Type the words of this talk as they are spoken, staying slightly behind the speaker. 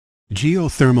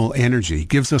Geothermal energy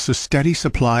gives us a steady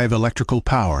supply of electrical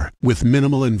power with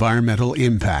minimal environmental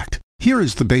impact. Here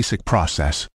is the basic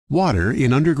process. Water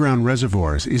in underground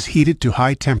reservoirs is heated to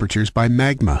high temperatures by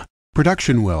magma.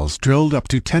 Production wells drilled up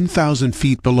to 10,000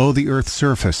 feet below the Earth's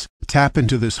surface tap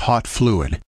into this hot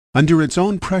fluid. Under its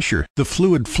own pressure, the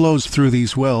fluid flows through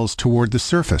these wells toward the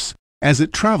surface. As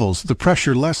it travels, the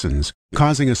pressure lessens,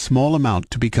 causing a small amount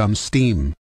to become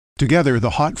steam. Together,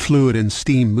 the hot fluid and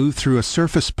steam move through a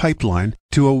surface pipeline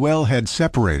to a wellhead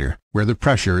separator, where the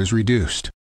pressure is reduced.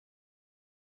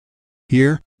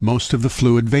 Here, most of the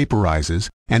fluid vaporizes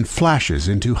and flashes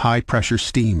into high-pressure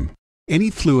steam.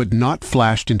 Any fluid not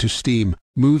flashed into steam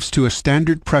moves to a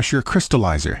standard pressure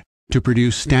crystallizer to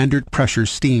produce standard pressure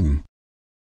steam.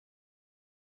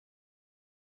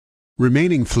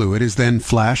 Remaining fluid is then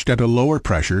flashed at a lower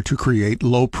pressure to create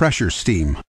low-pressure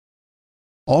steam.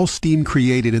 All steam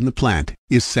created in the plant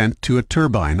is sent to a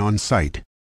turbine on site.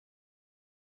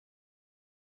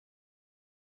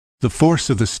 The force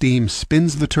of the steam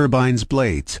spins the turbine's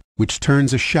blades, which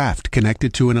turns a shaft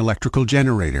connected to an electrical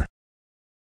generator.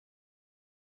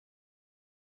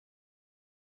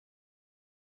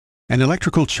 An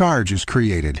electrical charge is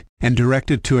created and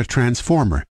directed to a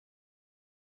transformer,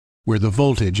 where the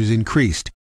voltage is increased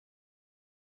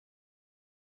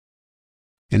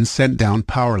and sent down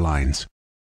power lines.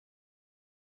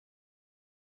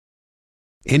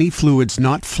 Any fluids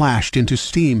not flashed into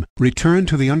steam return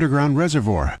to the underground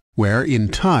reservoir, where, in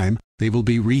time, they will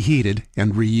be reheated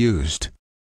and reused.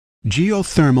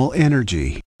 Geothermal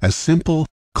energy, a simple,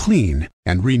 clean,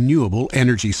 and renewable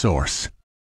energy source.